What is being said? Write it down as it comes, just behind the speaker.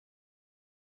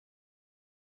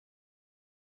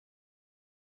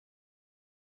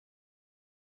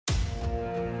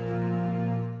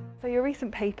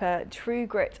recent paper, True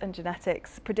Grit and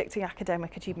Genetics, Predicting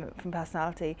Academic Achievement from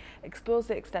Personality, explores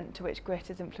the extent to which grit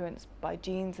is influenced by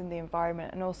genes and the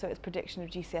environment, and also its prediction of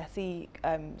GCSE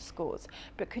scores.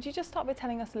 But could you just start by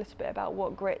telling us a little bit about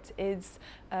what grit is,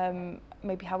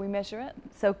 maybe how we measure it?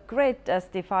 So grit, as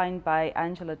defined by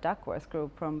Angela Duckworth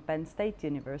Group from Penn State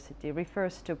University,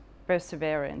 refers to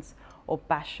perseverance or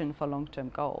passion for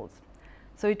long-term goals.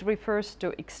 So it refers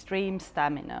to extreme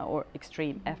stamina or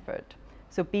extreme effort.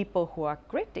 So people who are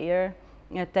grittier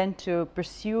tend to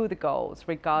pursue the goals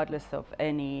regardless of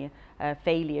any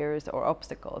failures or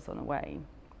obstacles on the way.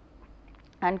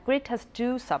 And grit has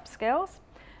two subscales,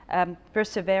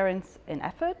 perseverance in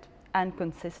effort and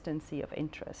consistency of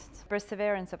interests.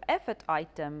 Perseverance of effort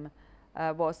item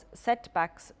was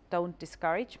setbacks don't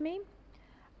discourage me,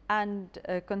 and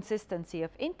consistency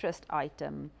of interest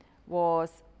item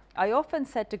was I often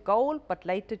set a goal but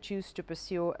later choose to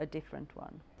pursue a different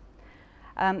one.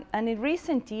 And in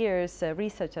recent years,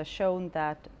 research has shown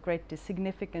that grit is a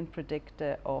significant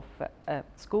predictor of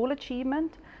school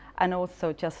achievement and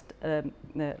also just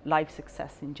life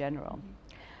success in general.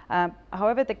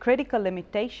 However, the critical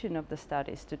limitation of the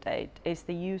studies to date is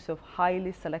the use of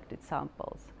highly selected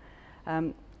samples.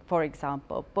 For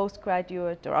example,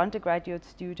 postgraduate or undergraduate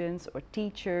students or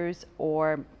teachers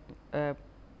or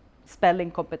spelling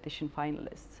competition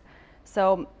finalists.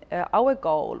 So our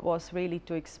goal was really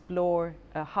to explore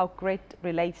how grit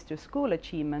relates to school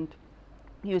achievement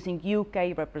using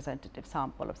UK representative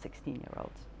sample of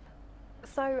 16-year-olds.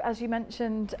 So, as you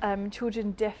mentioned,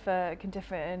 children can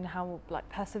differ in how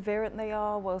perseverant they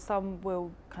are. Well, some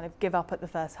will kind of give up at the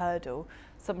first hurdle.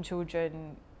 Some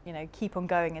children, keep on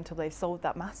going until they've solved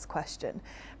that maths question.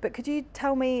 But could you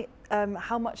tell me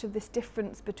how much of this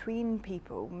difference between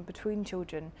people, between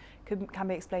children, can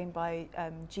be explained by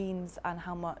genes, and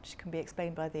how much can be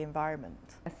explained by the environment?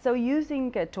 So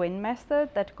using a twin method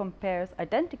that compares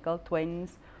identical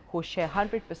twins who share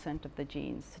 100% of the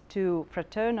genes to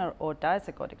fraternal or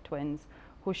dizygotic twins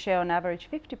who share on average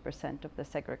 50% of the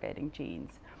segregating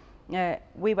genes,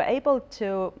 we were able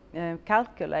to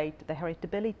calculate the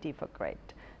heritability for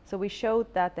grit. So we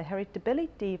showed that the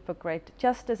heritability for grit,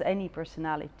 just as any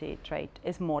personality trait,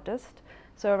 is modest.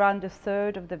 So around a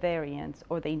third of the variance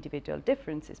or the individual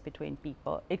differences between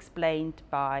people explained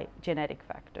by genetic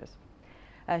factors.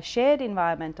 Shared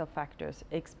environmental factors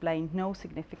explain no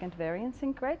significant variance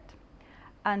in grit,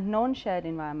 and non-shared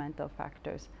environmental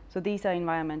factors, so these are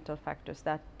environmental factors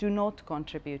that do not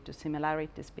contribute to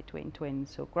similarities between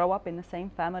twins who grow up in the same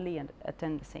family and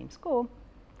attend the same school,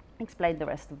 explain the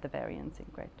rest of the variance in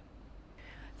grit.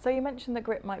 So you mentioned that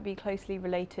grit might be closely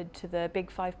related to the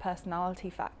big 5 personality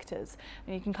factors,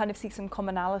 and you can kind of see some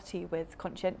commonality with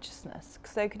conscientiousness.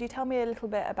 So could you tell me a little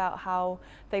bit about how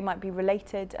they might be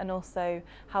related, and also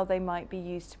how they might be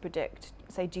used to predict,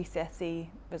 say, GCSE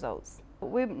results?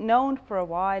 We've known for a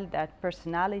while that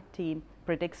personality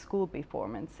predicts school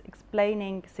performance,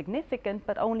 explaining significant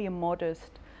but only a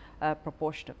modest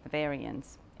proportion of the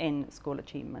variance in school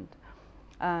achievement.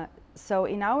 So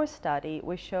in our study,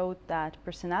 we showed that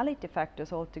personality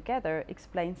factors altogether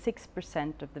explain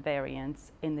 6% of the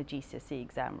variance in the GCSE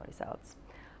exam results.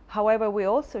 However, we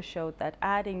also showed that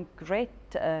adding grit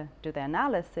to the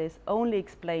analysis only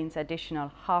explains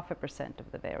additional 0.5%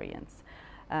 of the variance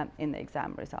in the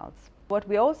exam results. What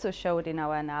we also showed in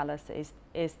our analysis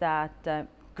is that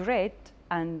grit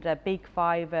and big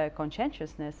 5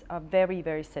 conscientiousness are very,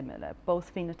 very similar,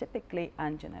 both phenotypically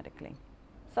and genetically.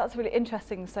 So that's really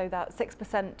interesting, so that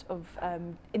 6% of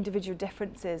individual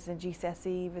differences in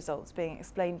GCSE results being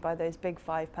explained by those big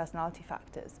 5 personality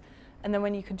factors. And then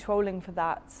when you're controlling for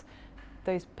that,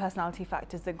 those personality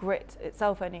factors, the grit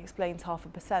itself only explains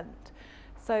 0.5%.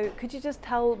 So could you just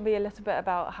tell me a little bit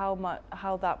about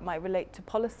how that might relate to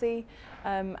policy,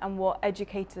 and what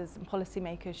educators and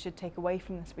policymakers should take away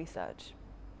from this research?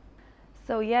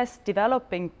 So yes,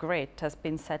 developing grit has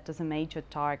been set as a major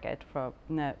target for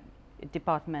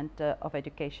Department of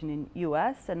Education in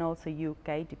US and also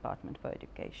UK Department for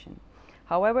Education.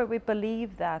 However, we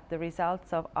believe that the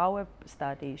results of our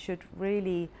study should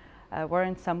really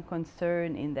warrant some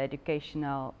concern in the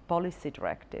educational policy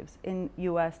directives in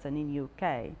US and in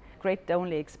UK. Grit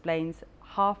only explains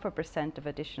 0.5% of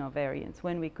additional variance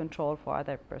when we control for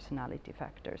other personality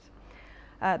factors.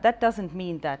 That doesn't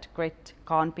mean that grit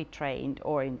can't be trained,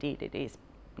 or indeed it is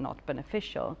not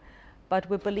beneficial, but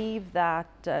we believe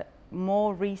that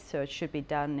more research should be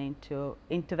done into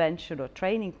intervention or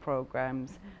training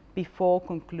programs before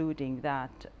concluding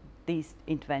that these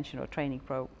intervention or training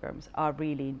programs are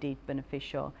really indeed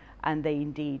beneficial and they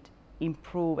indeed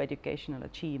improve educational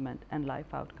achievement and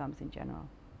life outcomes in general.